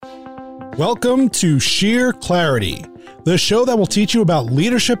Welcome to Sheer Clarity, the show that will teach you about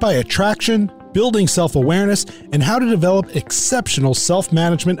leadership by attraction, building self-awareness, and how to develop exceptional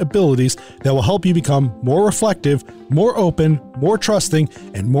self-management abilities that will help you become more reflective, more open, more trusting,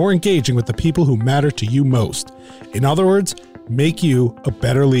 and more engaging with the people who matter to you most. In other words, make you a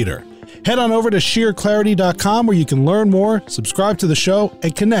better leader. Head on over to sheerclarity.com where you can learn more, subscribe to the show,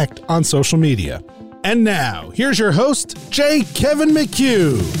 and connect on social media. And now, here's your host, J. Kevin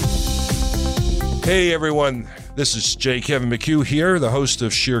McHugh. Hey everyone, this is J. Kevin McHugh here, the host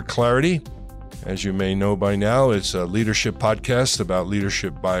of Sheer Clarity. As you may know by now, it's a leadership podcast about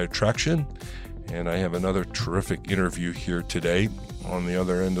leadership by attraction. And I have another terrific interview here today. On the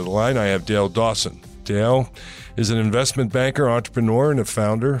other end of the line, I have Dale Dawson. Dale is an investment banker, entrepreneur, and a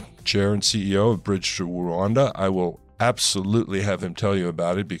founder, chair and CEO of Bridge to Rwanda. I will absolutely have him tell you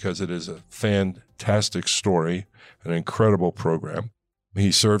about it because it is a fantastic story, an incredible program.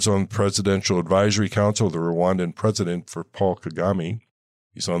 He serves on the Presidential Advisory Council of the Rwandan President for Paul Kagame.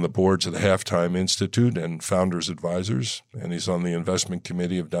 He's on the boards of the Halftime Institute and Founders Advisors, and he's on the investment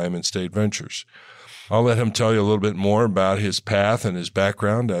committee of Diamond State Ventures. I'll let him tell you a little bit more about his path and his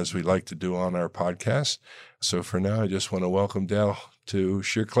background, as we like to do on our podcast. So for now, I just want to welcome Dale to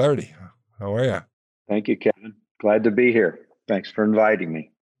Sheer Clarity. How are you? Thank you, Kevin. Glad to be here. Thanks for inviting me.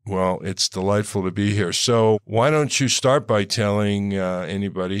 Well, it's delightful to be here. So why don't you start by telling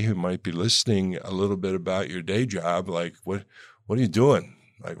anybody who might be listening a little bit about your day job? Like, what are you doing,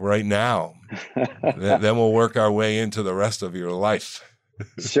 like right now? Then we'll work our way into the rest of your life.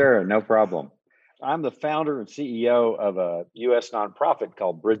 Sure, no problem. I'm the founder and CEO of a U.S. nonprofit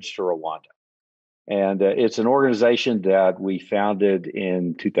called Bridge to Rwanda. And it's an organization that we founded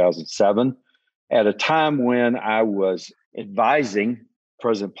in 2007 at a time when I was advising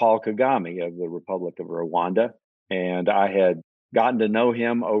President Paul Kagame of the Republic of Rwanda. And I had gotten to know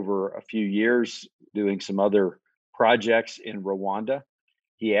him over a few years doing some other projects in Rwanda.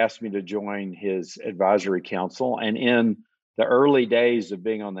 He asked me to join his advisory council. And in the early days of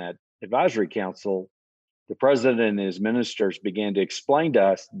being on that advisory council, the president and his ministers began to explain to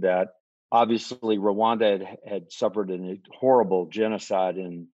us that obviously Rwanda had suffered a horrible genocide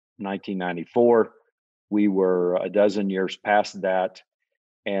in 1994. We were a dozen years past that.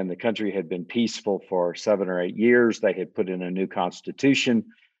 And the country had been peaceful for 7 or 8 years. They had put in a new constitution,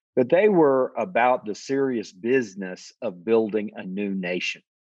 but they were about the serious business of building a new nation,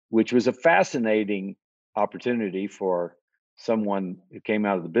 which was a fascinating opportunity for someone who came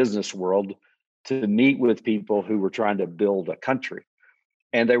out of the business world to meet with people who were trying to build a country.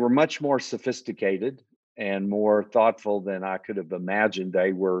 And they were much more sophisticated and more thoughtful than I could have imagined.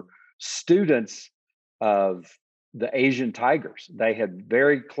 They were students of the Asian tigers. They had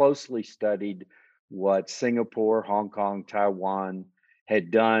very closely studied what Singapore, Hong Kong, Taiwan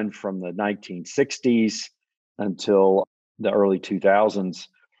had done from the 1960s until the early 2000s.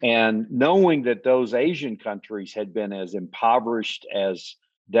 And knowing that those Asian countries had been as impoverished, as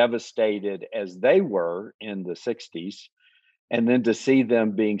devastated as they were in the 60s, and then to see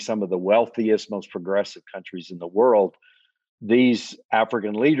them being some of the wealthiest, most progressive countries in the world, these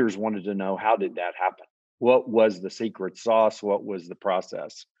African leaders wanted to know, how did that happen? What was the secret sauce? What was the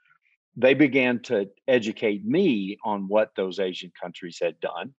process? They began to educate me on what those Asian countries had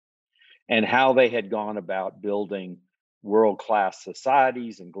done and how they had gone about building world-class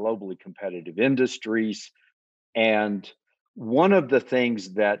societies and globally competitive industries. And one of the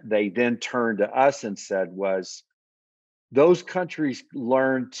things that they then turned to us and said was, those countries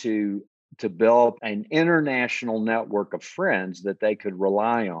learned to build an international network of friends that they could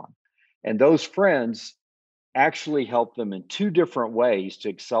rely on. And those friends actually helped them in two different ways to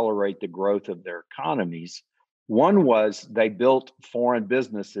accelerate the growth of their economies. One was they built foreign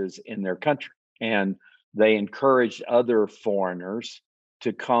businesses in their country, and they encouraged other foreigners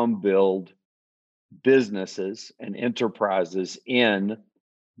to come build businesses and enterprises in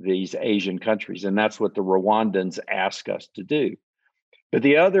these Asian countries. And that's what the Rwandans asked us to do. But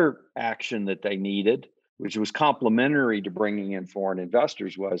the other action that they needed, which was complementary to bringing in foreign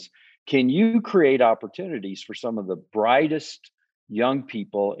investors, was, can you create opportunities for some of the brightest young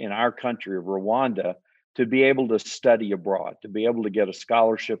people in our country of Rwanda to be able to study abroad, to be able to get a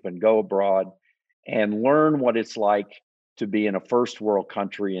scholarship and go abroad and learn what it's like to be in a first world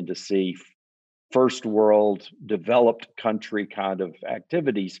country and to see first world developed country kind of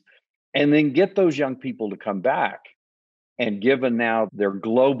activities, and then get those young people to come back. And given now their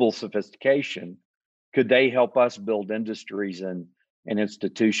global sophistication, could they help us build industries and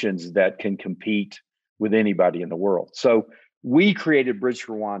institutions that can compete with anybody in the world? So we created Bridge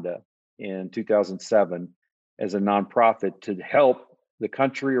Rwanda in 2007 as a nonprofit to help the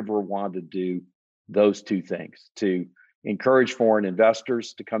country of Rwanda do those two things: to encourage foreign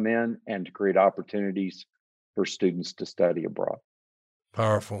investors to come in and to create opportunities for students to study abroad.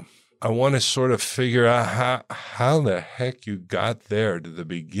 Powerful. I want to sort of figure out how the heck you got there to the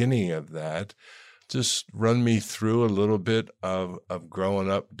beginning of that. Just run me through a little bit of growing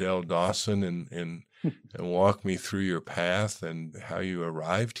up Dale Dawson and walk me through your path and how you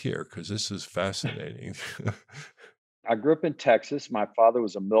arrived here, because this is fascinating. I grew up in Texas. My father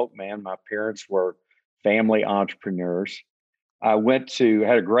was a milkman. My parents were family entrepreneurs. I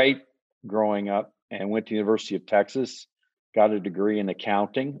had a great growing up and went to University of Texas, got a degree in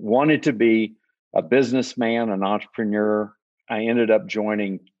accounting, wanted to be a businessman, an entrepreneur. I ended up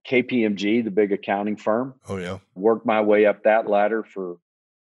joining KPMG, the big accounting firm. Oh, yeah. Worked my way up that ladder for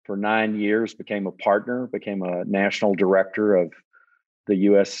 9 years, became a partner, became a national director of the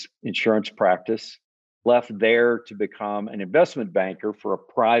U.S. insurance practice, left there to become an investment banker for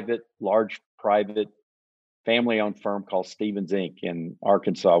a large private family-owned firm called Stephens Inc. in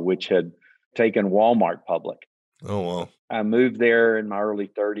Arkansas, which had taken Walmart public. Oh, wow. I moved there in my early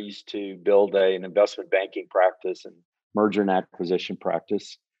 30s to build an investment banking practice and merger and acquisition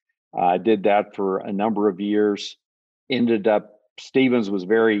practice. I did that for a number of years. Ended up, Stephens was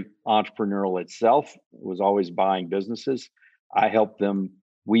very entrepreneurial itself, was always buying businesses. I helped them.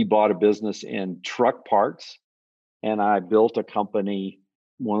 We bought a business in truck parts, and I built a company,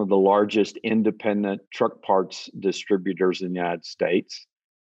 one of the largest independent truck parts distributors in the United States,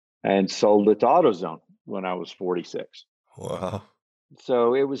 and sold it to AutoZone when I was 46. Wow.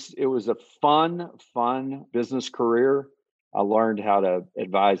 So it was a fun business career. I learned how to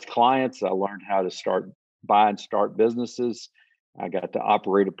advise clients. I learned how to buy and start businesses. I got to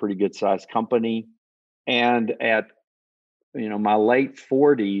operate a pretty good sized company. And at my late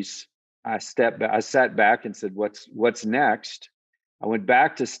 40s, I sat back and said, what's next? I went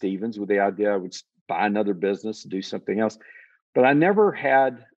back to Stephens with the idea I would buy another business, do something else. But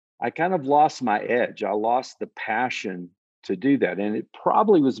I kind of lost my edge. I lost the passion to do that. And it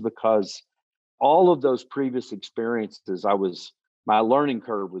probably was because all of those previous experiences, my learning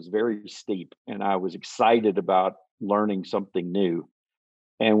curve was very steep, and I was excited about learning something new.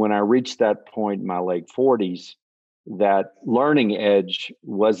 And when I reached that point in my late 40s, that learning edge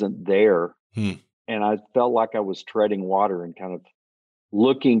wasn't there. And I felt like I was treading water and kind of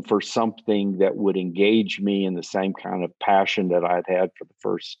looking for something that would engage me in the same kind of passion that I'd had for the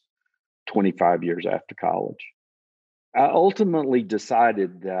first 25 years after college. I ultimately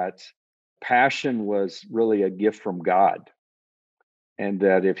decided that passion was really a gift from God, and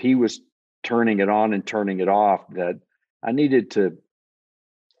that if he was turning it on and turning it off, that I needed to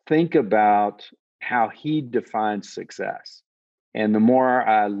think about how he defines success. And the more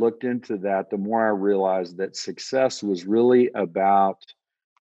I looked into that, the more I realized that success was really about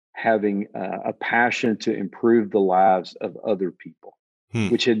having a passion to improve the lives of other people,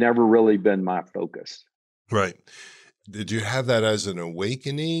 which had never really been my focus. Right. Did you have that as an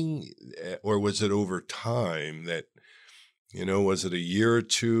awakening, or was it over time that, was it a year or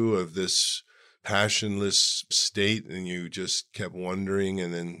two of this passionless state and you just kept wondering,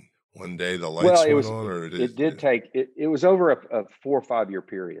 and then one day the lights went on? Or it was over a 4 or 5 year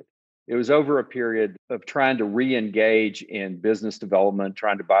period. It was over a period of trying to re-engage in business development,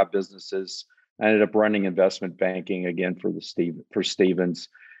 trying to buy businesses. I ended up running investment banking again for Stephens.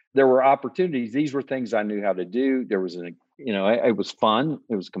 There were opportunities. These were things I knew how to do. There was it was fun.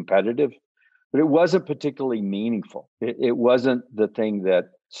 It was competitive, but it wasn't particularly meaningful. It wasn't the thing that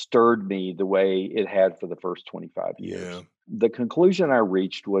stirred me the way it had for the first 25 years. Yeah. The conclusion I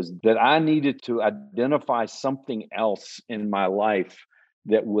reached was that I needed to identify something else in my life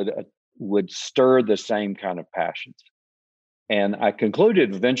that would stir the same kind of passions. And I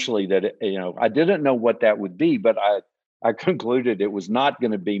concluded eventually that, I didn't know what that would be, but I concluded it was not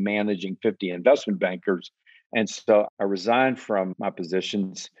going to be managing 50 investment bankers. And so I resigned from my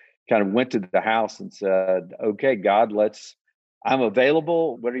positions, kind of went to the house and said, okay, God, I'm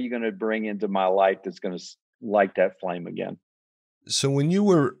available. What are you going to bring into my life that's going to light that flame again? So when you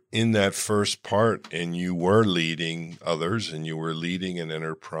were in that first part and you were leading others and you were leading an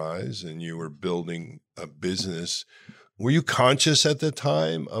enterprise and you were building a business, were you conscious at the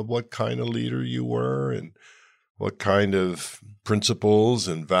time of what kind of leader you were and what kind of principles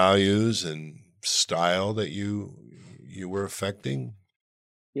and values and style that you were affecting?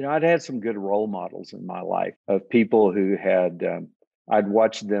 I'd had some good role models in my life of people who had, I'd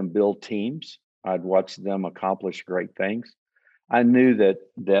watched them build teams. I'd watched them accomplish great things. I knew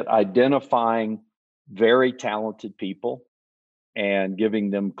that identifying very talented people and giving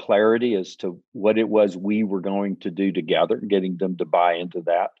them clarity as to what it was we were going to do together, getting them to buy into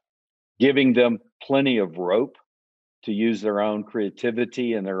that, giving them plenty of rope to use their own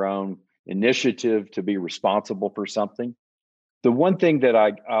creativity and their own initiative to be responsible for something. The one thing that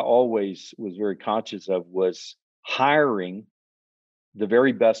I always was very conscious of was hiring the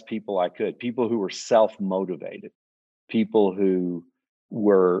very best people I could, people who were self-motivated, people who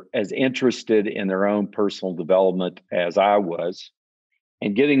were as interested in their own personal development as I was,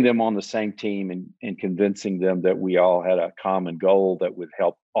 and getting them on the same team and convincing them that we all had a common goal that would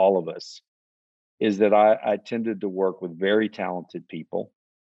help all of us, is that I tended to work with very talented people,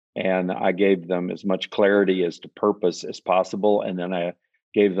 and I gave them as much clarity as to purpose as possible. And then I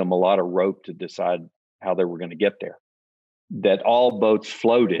gave them a lot of rope to decide how they were going to get there. That all boats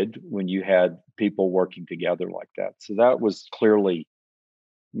floated when you had people working together like that. So that was clearly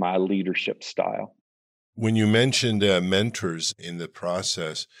my leadership style. When you mentioned mentors in the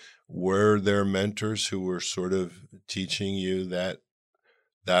process, were there mentors who were sort of teaching you that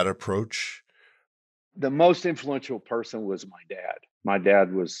approach? The most influential person was my dad. My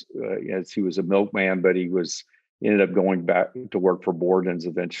dad was, as he was a milkman, but he ended up going back to work for Borden's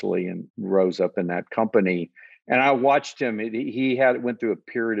eventually and rose up in that company. And I watched him. He went through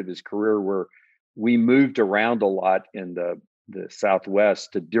a period of his career where we moved around a lot in the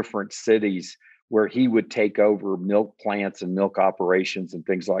Southwest to different cities where he would take over milk plants and milk operations and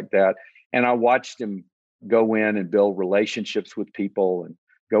things like that. And I watched him go in and build relationships with people and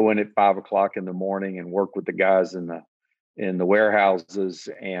go in at 5 o'clock in the morning and work with the guys in the warehouses.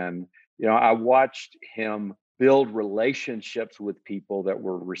 And, I watched him build relationships with people that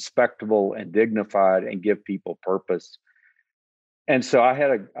were respectable and dignified and give people purpose. And so I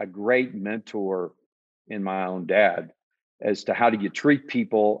had a great mentor in my own dad as to how do you treat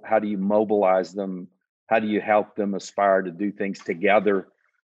people, how do you mobilize them, how do you help them aspire to do things together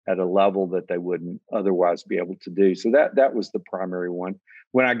at a level that they wouldn't otherwise be able to do. So that was the primary one.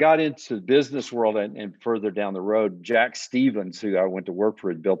 When I got into the business world and further down the road, Jack Stevens, who I went to work for,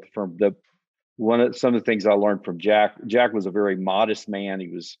 had built the firm. Some of the things I learned from Jack was a very modest man. He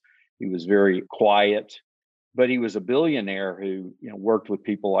was very quiet, but he was a billionaire who worked with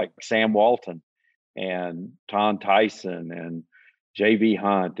people like Sam Walton and Tom Tyson and J.B.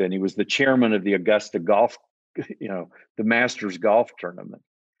 Hunt, and he was the chairman of the Augusta Golf, the Masters Golf Tournament.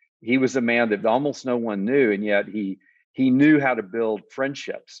 He was a man that almost no one knew, and yet he knew how to build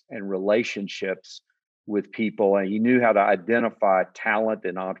friendships and relationships with people, and he knew how to identify talent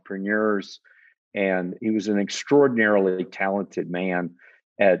and entrepreneurs. And he was an extraordinarily talented man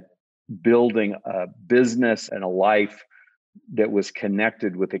at building a business and a life that was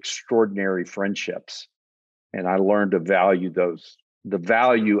connected with extraordinary friendships. And I learned to value the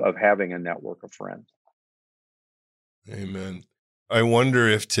value of having a network of friends. Amen. I wonder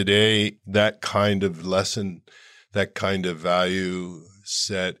if today that kind of lesson, that kind of value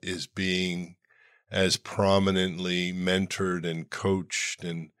set is being as prominently mentored and coached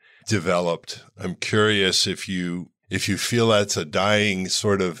and developed. I'm curious if you feel that's a dying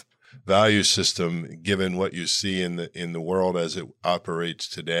sort of value system, given what you see in the world as it operates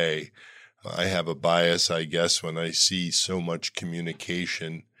today. I have a bias, I guess, when I see so much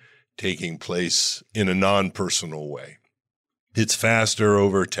communication taking place in a non-personal way. It's faster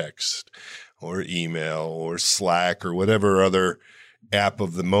over text or email or Slack or whatever other app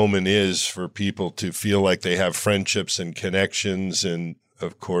of the moment is for people to feel like they have friendships and connections. And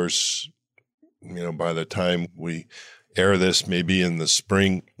of course, by the time we air this, maybe in the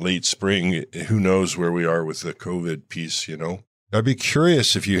spring, late spring, who knows where we are with the COVID piece, I'd be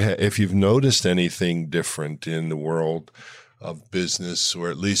curious if you've noticed anything different in the world of business, or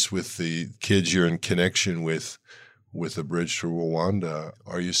at least with the kids you're in connection with the Bridge to Rwanda.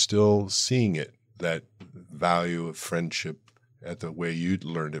 Are you still seeing it, that value of friendship, at the way you'd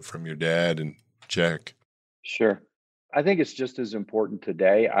learned it from your dad and Jack? Sure. I think it's just as important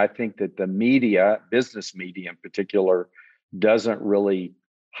today. I think that the media, business media in particular, doesn't really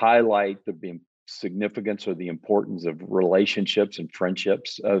highlight the significance or the importance of relationships and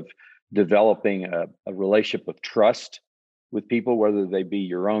friendships, of developing a relationship of trust with people, whether they be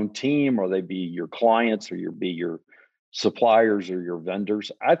your own team or they be your clients or be your suppliers or your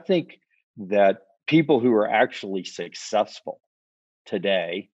vendors. I think that people who are actually successful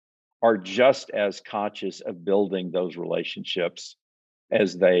today are just as conscious of building those relationships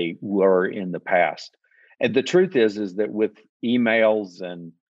as they were in the past. And the truth is that with emails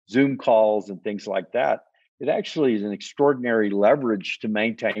and Zoom calls and things like that, it actually is an extraordinary leverage to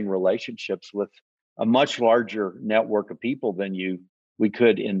maintain relationships with a much larger network of people than we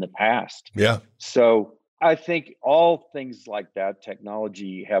could in the past. Yeah. So I think all things like that,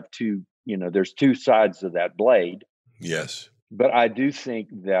 technology have there's two sides of that blade. Yes. But I do think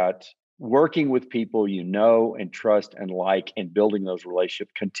that working with people you know and trust and like and building those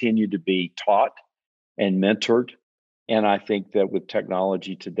relationships continue to be taught and mentored. And I think that with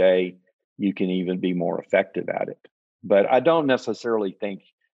technology today, you can even be more effective at it. But I don't know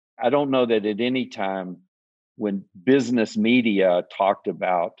that at any time when business media talked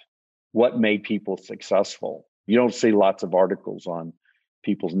about what made people successful, you don't see lots of articles on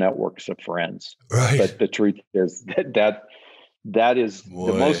people's networks of friends. Right. But the truth is that is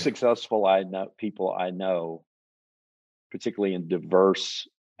Boy. the most successful people I know, particularly in diverse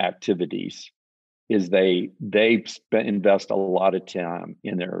activities, is they invest a lot of time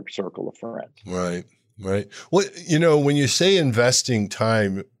in their circle of friends. Right. Right. What, when you say investing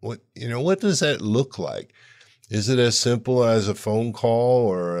time, what does that look like? Is it as simple as a phone call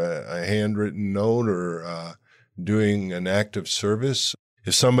or a handwritten note or doing an act of service?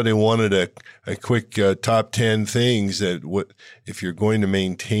 If somebody wanted a quick top 10 things if you're going to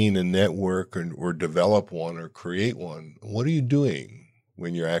maintain a network or develop one or create one, what are you doing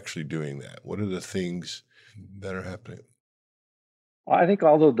when you're actually doing that? What are the things that are happening? I think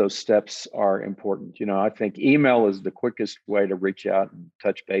all of those steps are important. I think email is the quickest way to reach out and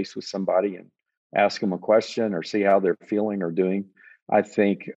touch base with somebody and ask them a question or see how they're feeling or doing. I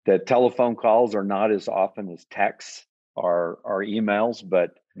think that telephone calls are not as often as texts or emails,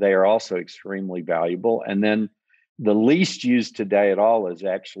 but they are also extremely valuable. And then the least used today at all is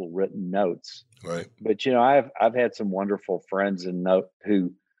actual written notes. Right. But I've had some wonderful friends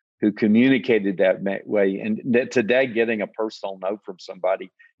who communicated that way. And that today, getting a personal note from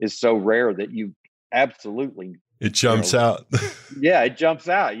somebody is so rare that you absolutely it jumps out. Yeah, it jumps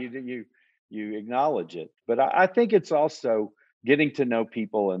out. You acknowledge it. But I think it's also getting to know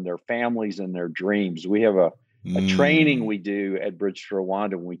people and their families and their dreams. We have a training we do at Bridge to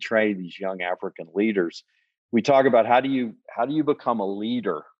Rwanda when we train these young African leaders. We talk about how do you become a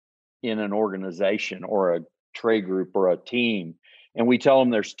leader in an organization or a trade group or a team. And we tell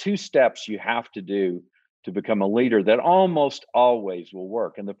them there's 2 steps you have to do to become a leader that almost always will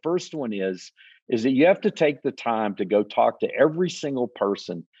work. And the first one is that you have to take the time to go talk to every single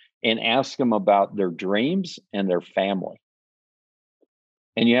person and ask them about their dreams and their family.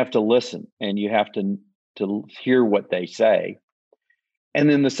 And you have to listen and you have to hear what they say. And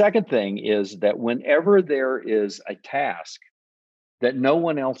then the second thing is that whenever there is a task that no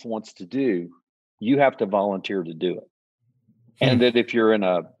one else wants to do, you have to volunteer to do it. And that if you're in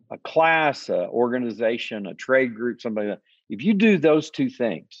a class, an organization, a trade group, somebody like that, if you do those 2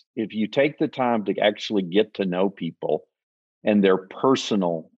 things, if you take the time to actually get to know people and their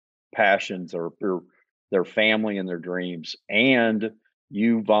personal passions or their family and their dreams, and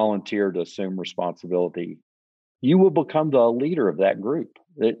you volunteer to assume responsibility, you will become the leader of that group.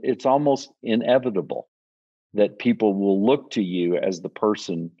 It's almost inevitable that people will look to you as the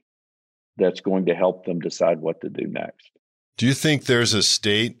person that's going to help them decide what to do next. Do you think there's a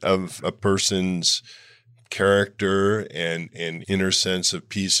state of a person's character and inner sense of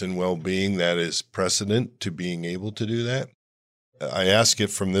peace and well-being that is precedent to being able to do that? I ask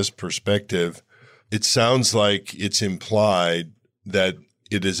it from this perspective. It sounds like it's implied that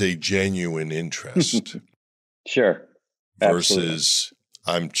it is a genuine interest. Sure. Versus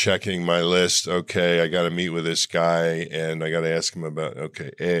I'm checking my list. Okay, I got to meet with this guy and I got to ask him about,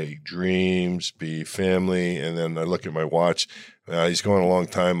 A, dreams, B, family. And then I look at my watch. He's going a long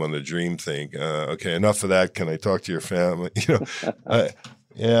time on the dream thing. Okay, enough of that. Can I talk to your family?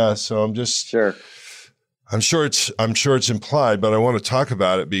 Yeah. So I'm just, sure. I'm sure it's implied, but I want to talk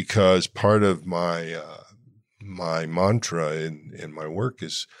about it because part of my, my mantra in my work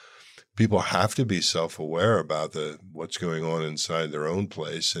is people have to be self-aware about what's going on inside their own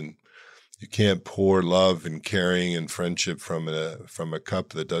place, and you can't pour love and caring and friendship from a cup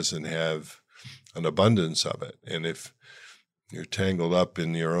that doesn't have an abundance of it. And if you're tangled up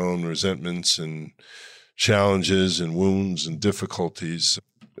in your own resentments and challenges and wounds and difficulties,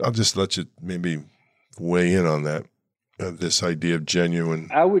 I'll just let you maybe weigh in on that. This idea of genuine.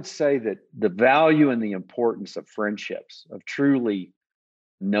 I would say that the value and the importance of friendships, of truly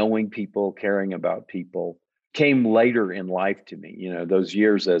knowing people, caring about people, came later in life to me. Those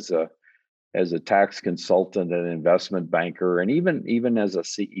years as a tax consultant and investment banker, and even as a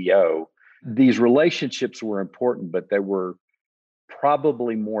CEO, these relationships were important, but they were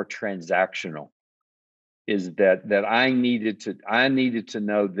probably more transactional. Is that I needed to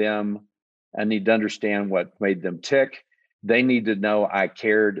know them. I need to understand what made them tick. They need to know I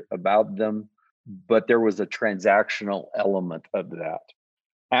cared about them, but there was a transactional element of that.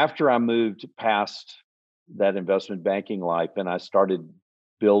 After I moved past that investment banking life, and I started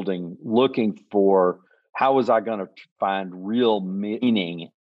looking for how was I going to find real meaning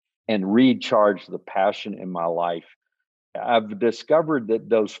and recharge the passion in my life. I've discovered that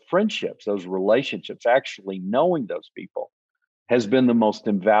those friendships, those relationships, actually knowing those people has been the most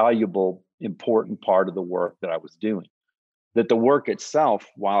invaluable, important part of the work that I was doing. That the work itself,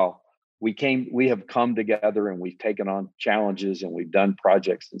 while we have come together and we've taken on challenges and we've done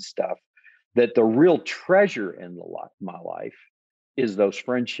projects and stuff, that the real treasure in my life is those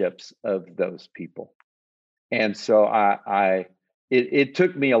friendships of those people. And so it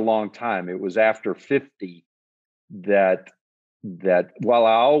took me a long time. It was after 50 that while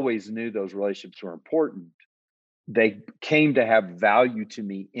I always knew those relationships were important, they came to have value to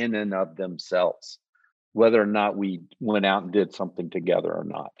me in and of themselves, whether or not we went out and did something together or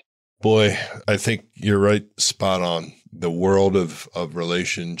not. Boy, I think you're right, spot on. The world of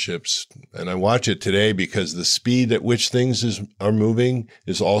relationships. And I watch it today because the speed at which things are moving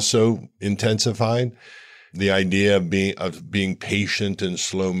is also intensified. The idea of being patient and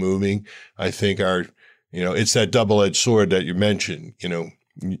slow moving, I think it's that double-edged sword that you mentioned.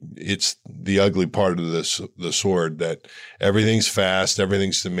 It's the ugly part of the sword that everything's fast,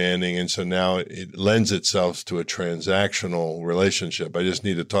 everything's demanding. And so now it lends itself to a transactional relationship. I just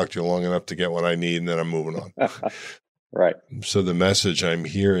need to talk to you long enough to get what I need, and then I'm moving on. Right. So the message I'm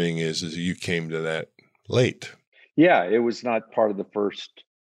hearing is you came to that late. Yeah, it was not part of the first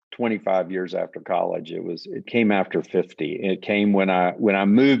 25 years after college. It came after 50. It came when I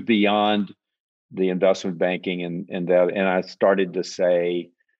moved beyond the investment banking and I started to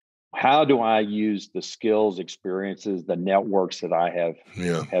say, how do I use the skills, experiences, the networks that I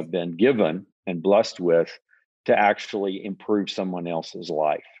have been given and blessed with to actually improve someone else's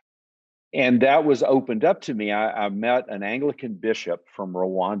life? And that was opened up to me. I met an Anglican bishop from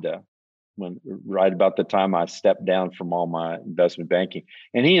Rwanda right about the time I stepped down from all my investment banking.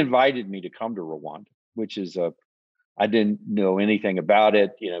 And he invited me to come to Rwanda, which is I didn't know anything about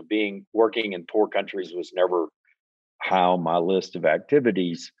it. Working in poor countries was never high on my list of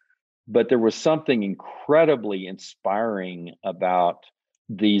activities. But there was something incredibly inspiring about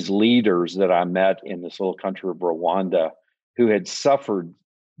these leaders that I met in this little country of Rwanda who had suffered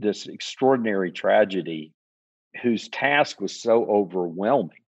this extraordinary tragedy, whose task was so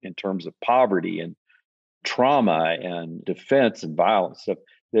overwhelming in terms of poverty and trauma and defense and violence,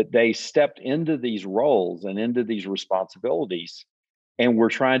 that they stepped into these roles and into these responsibilities and were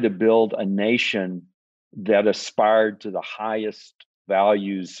trying to build a nation that aspired to the highest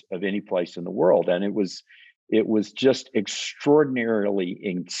values of any place in the world. And it was just extraordinarily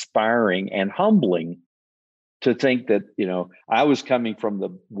inspiring and humbling to think that, I was coming from the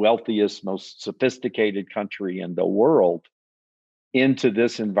wealthiest, most sophisticated country in the world into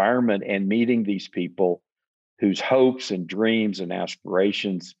this environment and meeting these people whose hopes and dreams and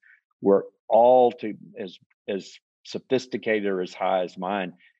aspirations were all as sophisticated or as high as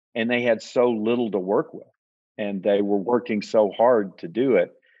mine. And they had so little to work with, and they were working so hard to do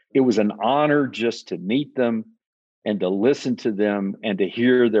it. It was an honor just to meet them and to listen to them and to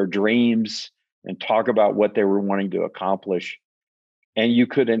hear their dreams and talk about what they were wanting to accomplish. And you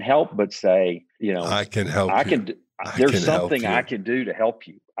couldn't help but say, I can help you. There's something I can do to help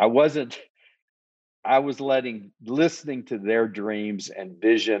you. I was listening to their dreams and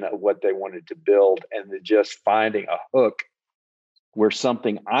vision of what they wanted to build, and just finding a hook where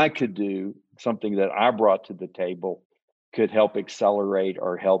something I could do, something that I brought to the table, could help accelerate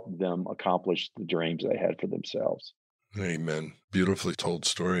or help them accomplish the dreams they had for themselves. Amen. Beautifully told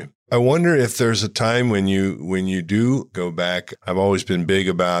story. I wonder if there's a time when you do go back. I've always been big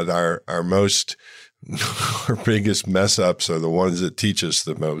about our biggest mess ups are the ones that teach us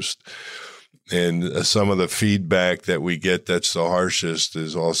the most. And some of the feedback that we get that's the harshest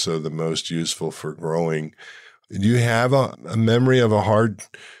is also the most useful for growing. Do you have a memory of a hard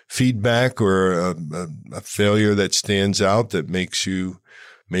feedback or a failure that stands out that made you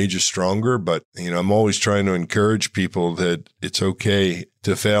stronger? But, I'm always trying to encourage people that it's okay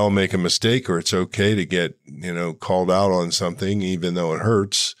to fail, make a mistake, or it's okay to get, called out on something, even though it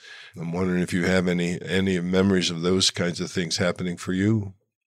hurts. I'm wondering if you have any memories of those kinds of things happening for you.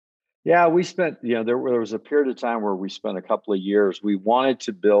 Yeah, we spent, there was a period of time where we spent a couple of years. We wanted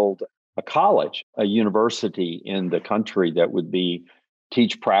to build a college, a university in the country that would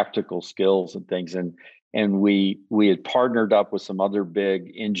teach practical skills and things. And we had partnered up with some other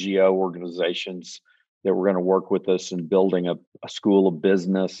big NGO organizations that were going to work with us in building a school of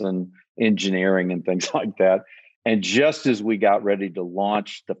business and engineering and things like that. And just as we got ready to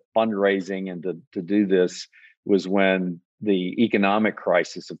launch the fundraising and to do this was when the economic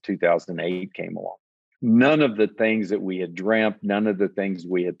crisis of 2008 came along. none of the things that we had dreamt, none of the things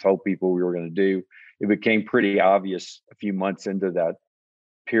we had told people we were going to do. It became pretty obvious a few months into that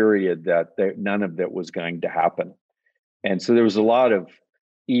period that none of that was going to happen. And so there was a lot of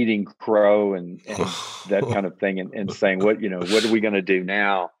eating crow and that kind of thing, and saying, what are we going to do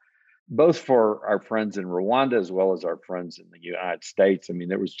now? Both for our friends in Rwanda as well as our friends in the United States. I mean,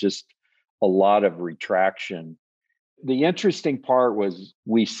 there was just a lot of retraction. The interesting part was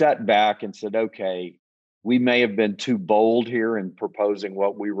we sat back and said, okay, we may have been too bold here in proposing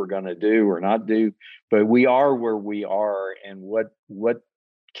what we were going to do or not do, but we are where we are, and what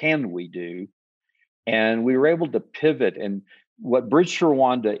can we do? And we were able to pivot. And what Bridge to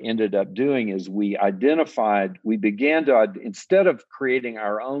Rwanda ended up doing is instead of creating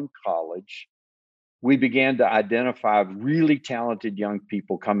our own college, we began to identify really talented young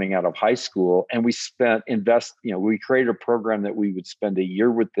people coming out of high school. And we created a program that we would spend a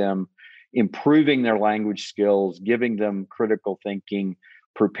year with them, improving their language skills, giving them critical thinking,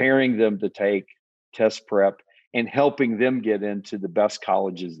 preparing them to take test prep, and helping them get into the best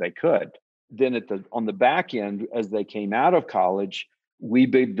colleges they could. Then on the back end, as they came out of college, we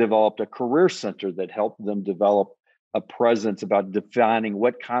developed a career center that helped them develop a presence about defining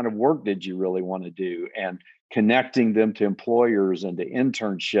what kind of work did you really want to do, and connecting them to employers and to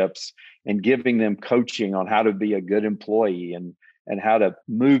internships, and giving them coaching on how to be a good employee and how to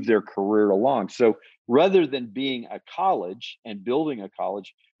move their career along. So rather than being a college and building a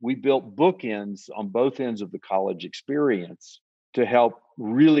college, we built bookends on both ends of the college experience to help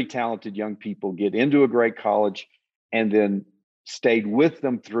really talented young people get into a great college, and then stayed with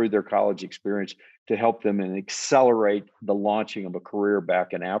them through their college experience to help them and accelerate the launching of a career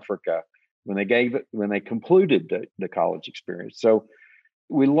back in Africa when they concluded the college experience. So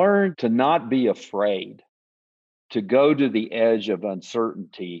we learned to not be afraid to go to the edge of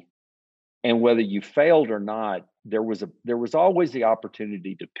uncertainty, and whether you failed or not, there was always the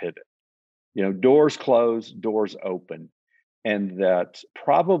opportunity to pivot. Doors close, doors open. And that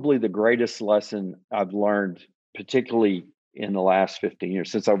probably the greatest lesson I've learned, particularly in the last 15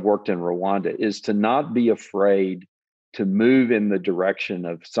 years since I've worked in Rwanda, is to not be afraid to move in the direction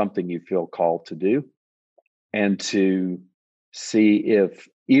of something you feel called to do, and to see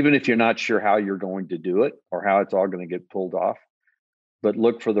even if you're not sure how you're going to do it or how it's all going to get pulled off, but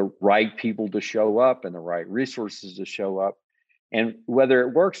look for the right people to show up and the right resources to show up. And whether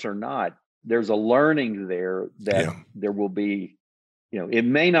it works or not, there's a learning there that there will be, it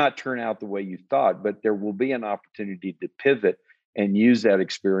may not turn out the way you thought, but there will be an opportunity to pivot and use that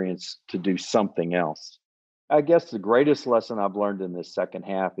experience to do something else. I guess the greatest lesson I've learned in this second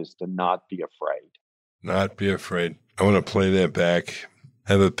half is to not be afraid. Not be afraid. I want to play that back.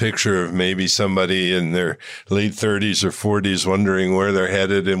 Have a picture of maybe somebody in their late 30s or 40s wondering where they're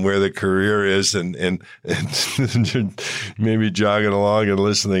headed and where the career is, and maybe jogging along and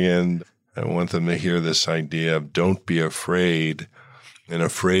listening. And I want them to hear this idea of don't be afraid. And a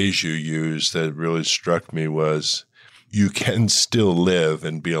phrase you used that really struck me was, you can still live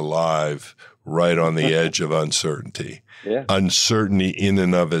and be alive right on the edge of uncertainty. Yeah. Uncertainty in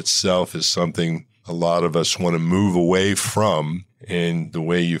and of itself is something a lot of us want to move away from. And the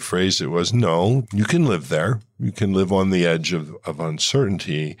way you phrased it was, no, you can live there. You can live on the edge of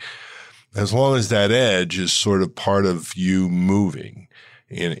uncertainty, as long as that edge is sort of part of you moving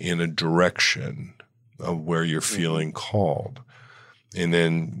in a direction of where you're feeling called. And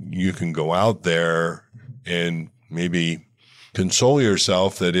then you can go out there and maybe console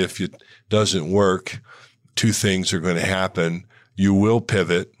yourself that if it doesn't work, two things are going to happen. You will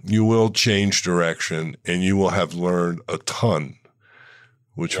pivot, you will change direction, and you will have learned a ton,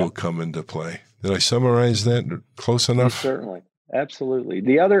 which will come into play. Did I summarize that close enough? Certainly. Absolutely.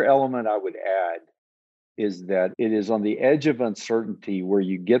 The other element I would add is that it is on the edge of uncertainty where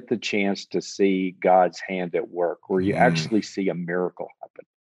you get the chance to see God's hand at work, where you actually see a miracle happen.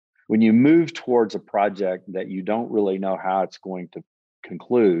 When you move towards a project that you don't really know how it's going to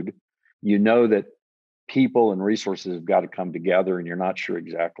conclude, you know that people and resources have got to come together and you're not sure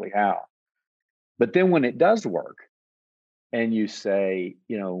exactly how. But then when it does work and you say,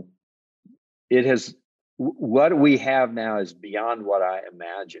 what we have now is beyond what I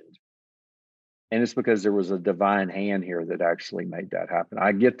imagined. And it's because there was a divine hand here that actually made that happen.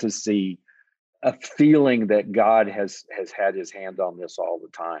 I get to see a feeling that God has had his hand on this all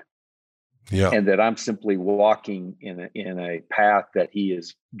the time. Yeah. And that I'm simply walking in a path that he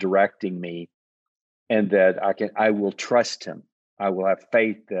is directing me, and that I will trust him. I will have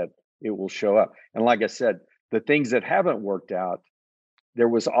faith that it will show up. And like I said, the things that haven't worked out, there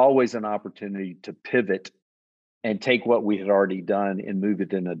was always an opportunity to pivot and take what we had already done and move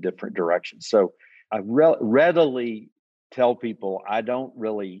it in a different direction. So readily tell people I don't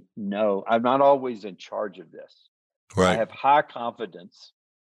really know. I'm not always in charge of this. I Right. have high confidence.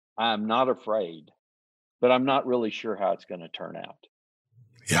 I'm not afraid, but I'm not really sure how it's going to turn out.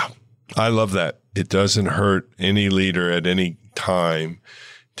 Yeah. I love that. It doesn't hurt any leader at any time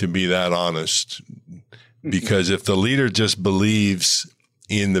to be that honest, because if the leader just believes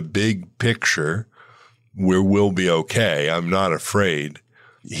in the big picture, we'll be okay, I'm not afraid,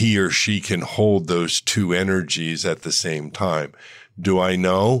 he or she can hold those two energies at the same time. Do I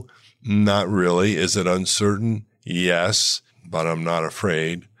know? Not really. Is it uncertain? Yes, but I'm not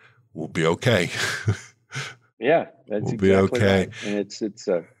afraid. We'll be okay. Yeah, that's we'll exactly be okay. right. And it's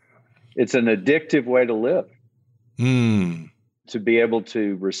an addictive way to live. To be able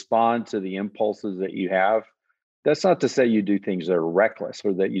to respond to the impulses that you have. That's not to say you do things that are reckless,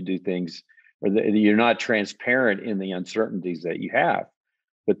 or that you do things, or that you're not transparent in the uncertainties that you have.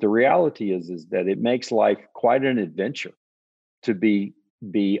 But the reality is that it makes life quite an adventure to be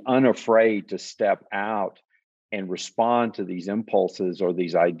unafraid to step out and respond to these impulses or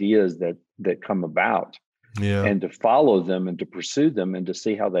these ideas that come about. Yeah. And to follow them and to pursue them and to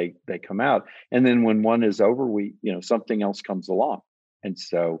see how they come out. And then when one is over, something else comes along. And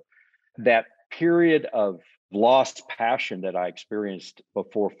so that period of lost passion that I experienced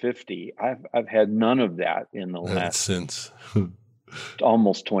before 50, I've had none of that in the last since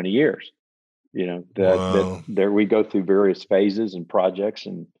almost 20 years. That there we go through various phases and projects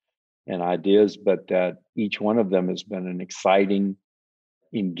and ideas, but that each one of them has been an exciting,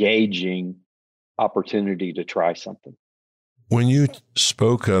 engaging opportunity to try something. When you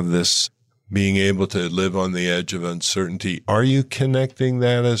spoke of this being able to live on the edge of uncertainty, are you connecting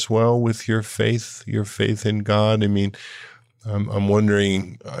that as well with your faith in God? I mean, I'm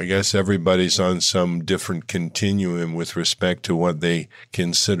wondering, I guess everybody's on some different continuum with respect to what they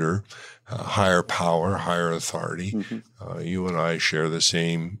consider higher power, higher authority. Mm-hmm. You and I share the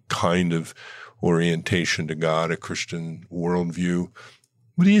same kind of orientation to God, a Christian worldview.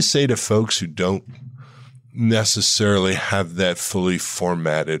 What do you say to folks who don't necessarily have that fully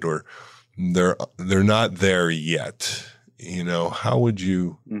formatted, or they're not there yet? How would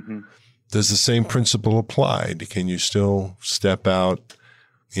you, does the same principle apply? Can you still step out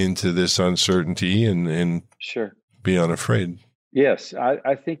into this uncertainty and sure, be unafraid? Yes,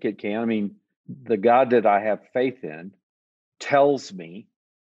 I think it can. I mean, the God that I have faith in tells me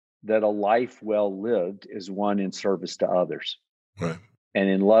that a life well lived is one in service to others. Right. And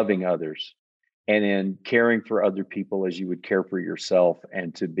in loving others, and in caring for other people as you would care for yourself,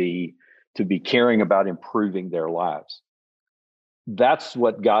 and to be caring about improving their lives. That's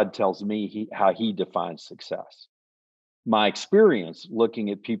what God tells me how he defines success. My experience looking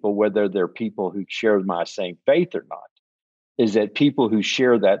at people, whether they're people who share my same faith or not, is that people who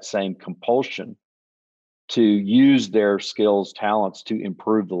share that same compulsion to use their skills, talents to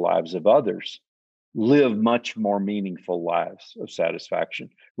improve the lives of others live much more meaningful lives of satisfaction,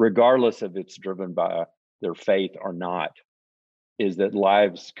 regardless if it's driven by their faith or not. Is that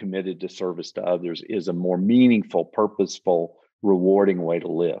lives committed to service to others is a more meaningful, purposeful, rewarding way to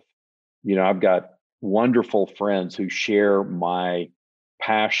live. I've got wonderful friends who share my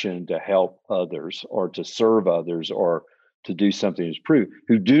passion to help others or to serve others or to do something that's true,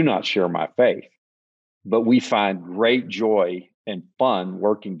 who do not share my faith. But we find great joy and fun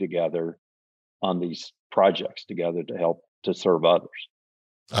working together on these projects together to help to serve others.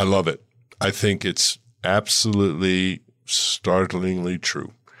 I love it. I think it's absolutely startlingly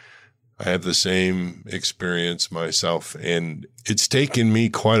true. I have the same experience myself, and it's taken me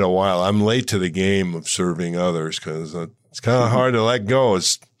quite a while. I'm late to the game of serving others because it's kind of hard to let go.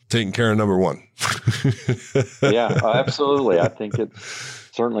 It's taking care of number one. Yeah, absolutely. I think it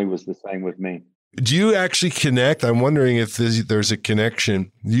certainly was the same with me. Do you actually connect? I'm wondering if there's a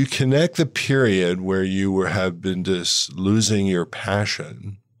connection. Do you connect the period where you have been just losing your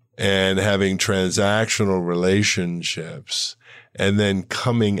passion and having transactional relationships, and then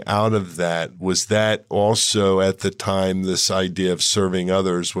coming out of that? Was that also at the time this idea of serving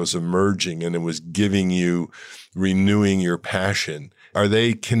others was emerging and it was renewing your passion? Are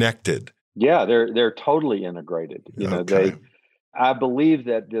they connected? Yeah, they're totally integrated. Okay. I believe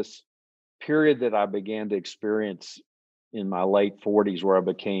that this period that I began to experience in my late 40s, where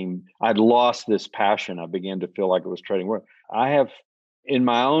I'd lost this passion. I began to feel like it was treading water. I have, in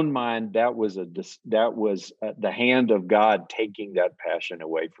my own mind, that was the hand of God taking that passion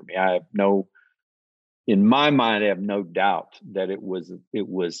away from me. In my mind, I have no doubt that it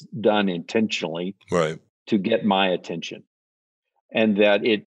was done intentionally, right, to get my attention, and that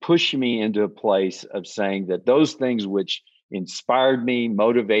it pushed me into a place of saying that those things which inspired me,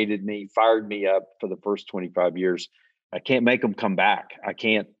 motivated me, fired me up for the first 25 years. I can't make them come back. I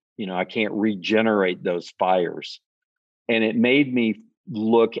can't regenerate those fires. And it made me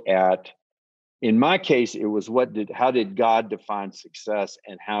look at, in my case, it was how did God define success,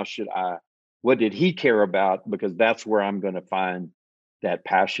 and what did he care about? Because that's where I'm going to find that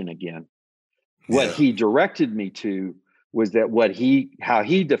passion again. What he directed me to was that how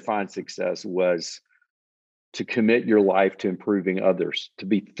he defined success was to commit your life to improving others, to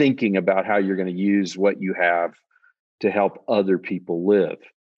be thinking about how you're going to use what you have to help other people live.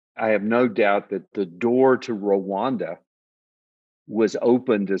 I have no doubt that the door to Rwanda was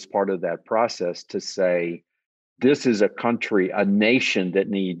opened as part of that process to say, this is a country, a nation that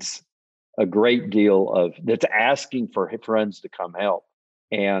needs a great deal that's asking for friends to come help.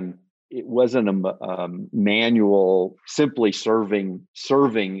 And it wasn't a manual, simply serving.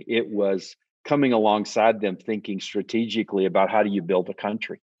 It was coming alongside them, thinking strategically about how do you build a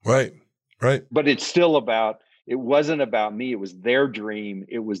country. Right. But it wasn't about me. It was their dream.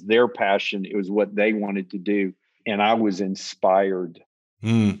 It was their passion. It was what they wanted to do. And I was inspired.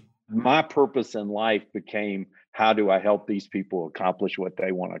 My purpose in life became, how do I help these people accomplish what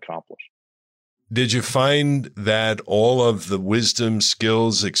they want to accomplish? Did you find that all of the wisdom,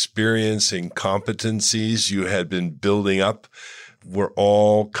 skills, experience, and competencies you had been building up were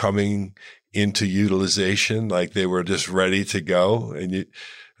all coming into utilization, like they were just ready to go? And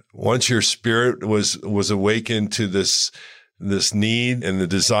once your spirit was awakened to this need and the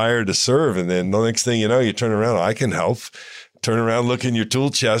desire to serve, and then the next thing you know, you turn around, I can help. Turn around, look in your tool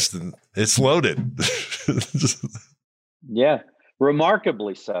chest, and it's loaded. Yeah,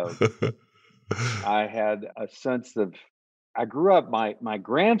 remarkably so. I had a sense of, I grew up, my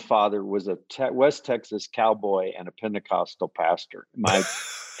grandfather was a West Texas cowboy and a Pentecostal pastor. My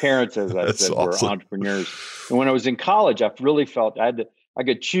parents, as I said, awesome. were entrepreneurs. And when I was in college, I really felt I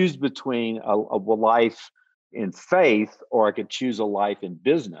could choose between a life in faith, or I could choose a life in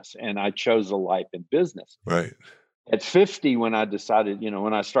business. And I chose a life in business. Right. At 50, when I decided,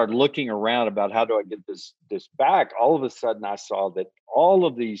 when I started looking around about how do I get this back, all of a sudden I saw that all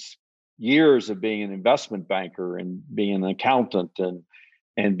of these years of being an investment banker and being an accountant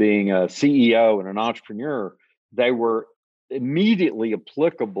and being a CEO and an entrepreneur, they were immediately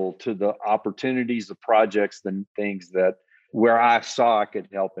applicable to the opportunities, the projects, the things where I saw I could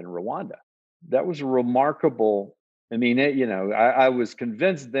help in Rwanda. That was remarkable. I mean, I was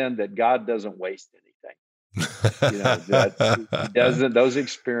convinced then that God doesn't waste anything. That he doesn't. Those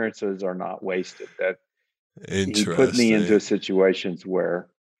experiences are not wasted. That he put me into situations where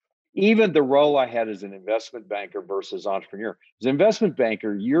even the role I had as an investment banker versus entrepreneur. As an investment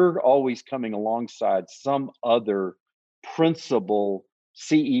banker, you're always coming alongside some other principal,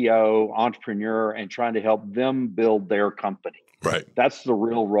 CEO, entrepreneur, and trying to help them build their company. Right. That's the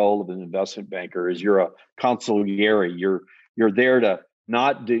real role of an investment banker. Is you're a consigliere. You're there to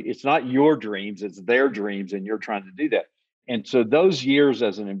not do. It's not your dreams; it's their dreams, and you're trying to do that. And so those years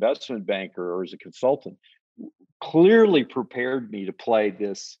as an investment banker or as a consultant clearly prepared me to play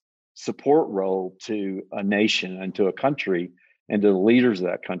this support role to a nation and to a country and to the leaders of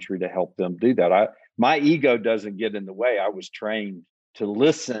that country to help them do that. My ego doesn't get in the way. I was trained to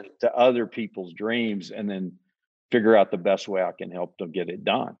listen to other people's dreams and then figure out the best way I can help them get it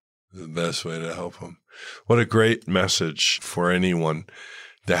done. The best way to help them. What a great message for anyone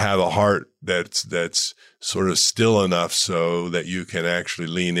to have a heart that's sort of still enough so that you can actually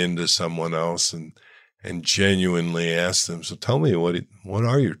lean into someone else and genuinely ask them, so tell me, what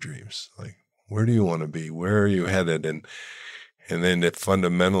are your dreams? Like, where do you want to be? Where are you headed? And then it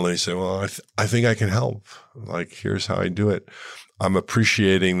fundamentally say, well, I think I can help. Like, here's how I do it. I'm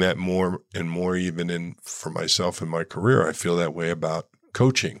appreciating that more and more, even for myself in my career. I feel that way about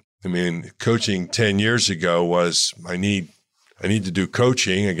coaching. I mean, coaching 10 years ago was, I need to do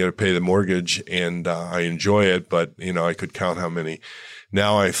coaching. I got to pay the mortgage and I enjoy it, but I could count how many.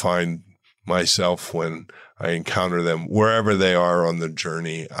 Now I find myself when I encounter them, wherever they are on the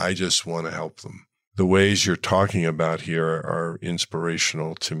journey, I just want to help them. The ways you're talking about here are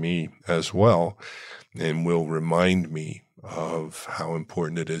inspirational to me as well, and will remind me of how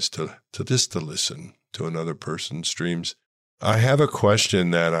important it is to listen to another person's dreams. I have a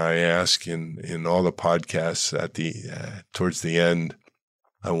question that I ask in all the podcasts towards the end.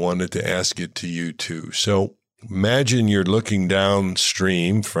 I wanted to ask it to you too. So imagine you're looking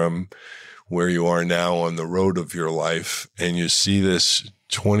downstream from where you are now on the road of your life, and you see this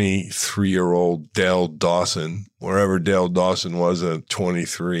 23-year-old Dale Dawson, wherever Dale Dawson was at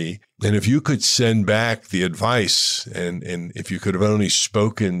 23. And if you could send back the advice, and if you could have only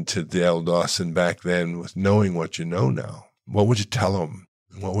spoken to Dale Dawson back then with knowing what you know now, what would you tell them?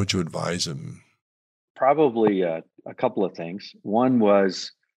 What would you advise them? Probably a couple of things. One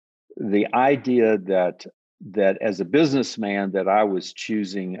was the idea that as a businessman that I was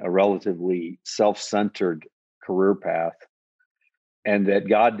choosing a relatively self-centered career path and that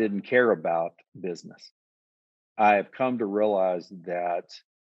God didn't care about business. I have come to realize that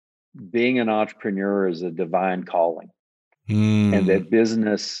being an entrepreneur is a divine calling and that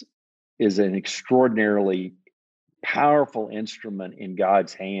business is an extraordinarily powerful instrument in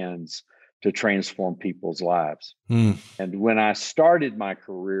God's hands to transform people's lives. And when I started my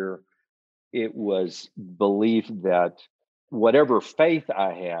career, it was believed that whatever faith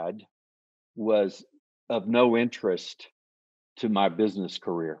I had was of no interest to my business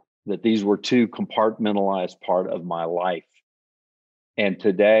career, that these were two compartmentalized part of my life. And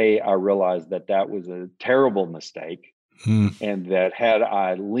today I realized that that was a terrible mistake. And that had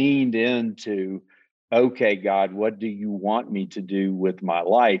I leaned into, okay, God, what do you want me to do with my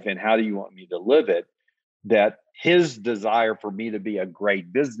life and how do you want me to live it? That his desire for me to be a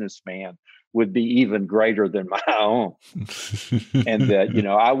great businessman would be even greater than my own. And that,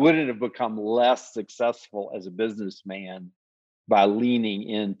 I wouldn't have become less successful as a businessman by leaning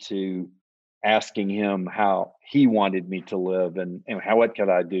into asking him how he wanted me to live and what could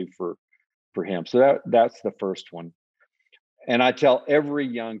I do for him. So that's the first one. And I tell every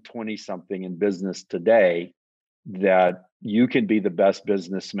young 20-something in business today that you can be the best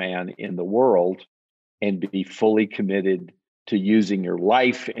businessman in the world and be fully committed to using your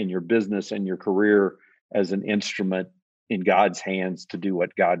life and your business and your career as an instrument in God's hands to do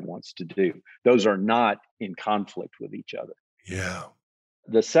what God wants to do. Those are not in conflict with each other. Yeah.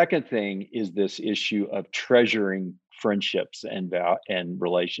 The second thing is this issue of treasuring friendships and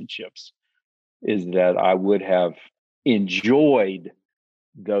relationships, is that I would have enjoyed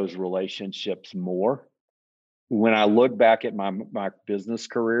those relationships more. When I look back at my business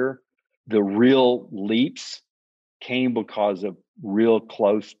career, the real leaps came because of real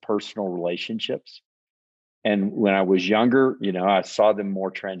close personal relationships. And when I was younger, I saw them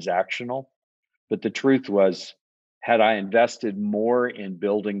more transactional. But the truth was, had I invested more in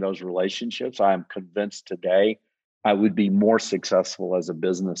building those relationships, I am convinced today I would be more successful as a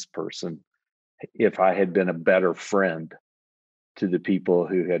business person if I had been a better friend to the people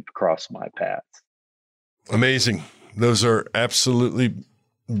who had crossed my path. Amazing. Those are absolutely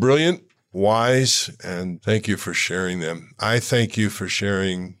brilliant, wise, and thank you for sharing them. I thank you for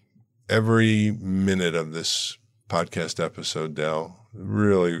sharing every minute of this podcast episode, Del.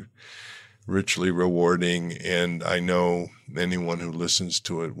 Really richly rewarding, and I know anyone who listens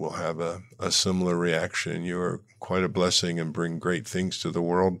to it will have a similar reaction. You are quite a blessing and bring great things to the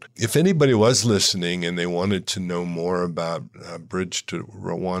world. If anybody was listening and they wanted to know more about Bridge to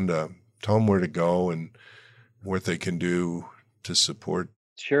Rwanda, tell them where to go and what they can do to support.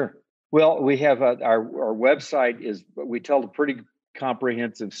 Sure. Well, we have our website we tell a pretty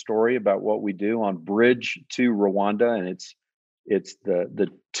comprehensive story about what we do on Bridge to Rwanda, and it's the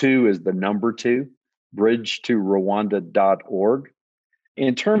 2 is the number 2, bridgetorwanda.org.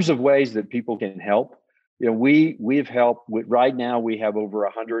 In terms of ways that people can help, we've helped with, right now we have over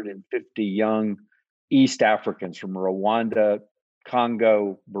 150 young East Africans from Rwanda,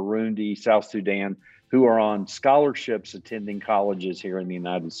 Congo, Burundi, South Sudan, who are on scholarships attending colleges here in the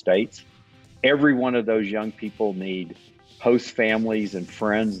United States. Every one of those young people need host families and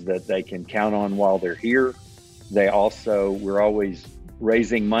friends that they can count on while they're here. We're always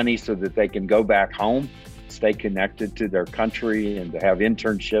raising money so that they can go back home, stay connected to their country, and to have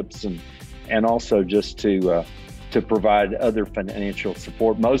internships and also just to provide other financial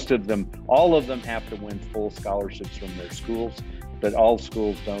support. All of them have to win full scholarships from their schools, but all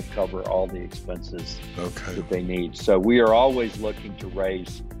schools don't cover all the expenses that they need. So we are always looking to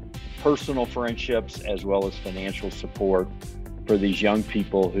raise personal friendships as well as financial support for these young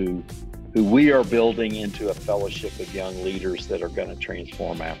people who we are building into a fellowship of young leaders that are going to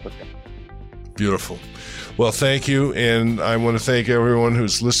transform Africa. Beautiful. Well, thank you. And I want to thank everyone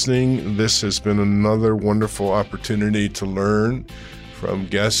who's listening. This has been another wonderful opportunity to learn from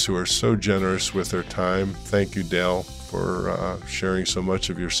guests who are so generous with their time. Thank you, Del, for sharing so much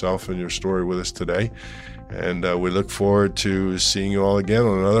of yourself and your story with us today. And we look forward to seeing you all again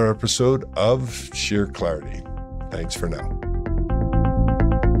on another episode of Sheer Clarity. Thanks for now.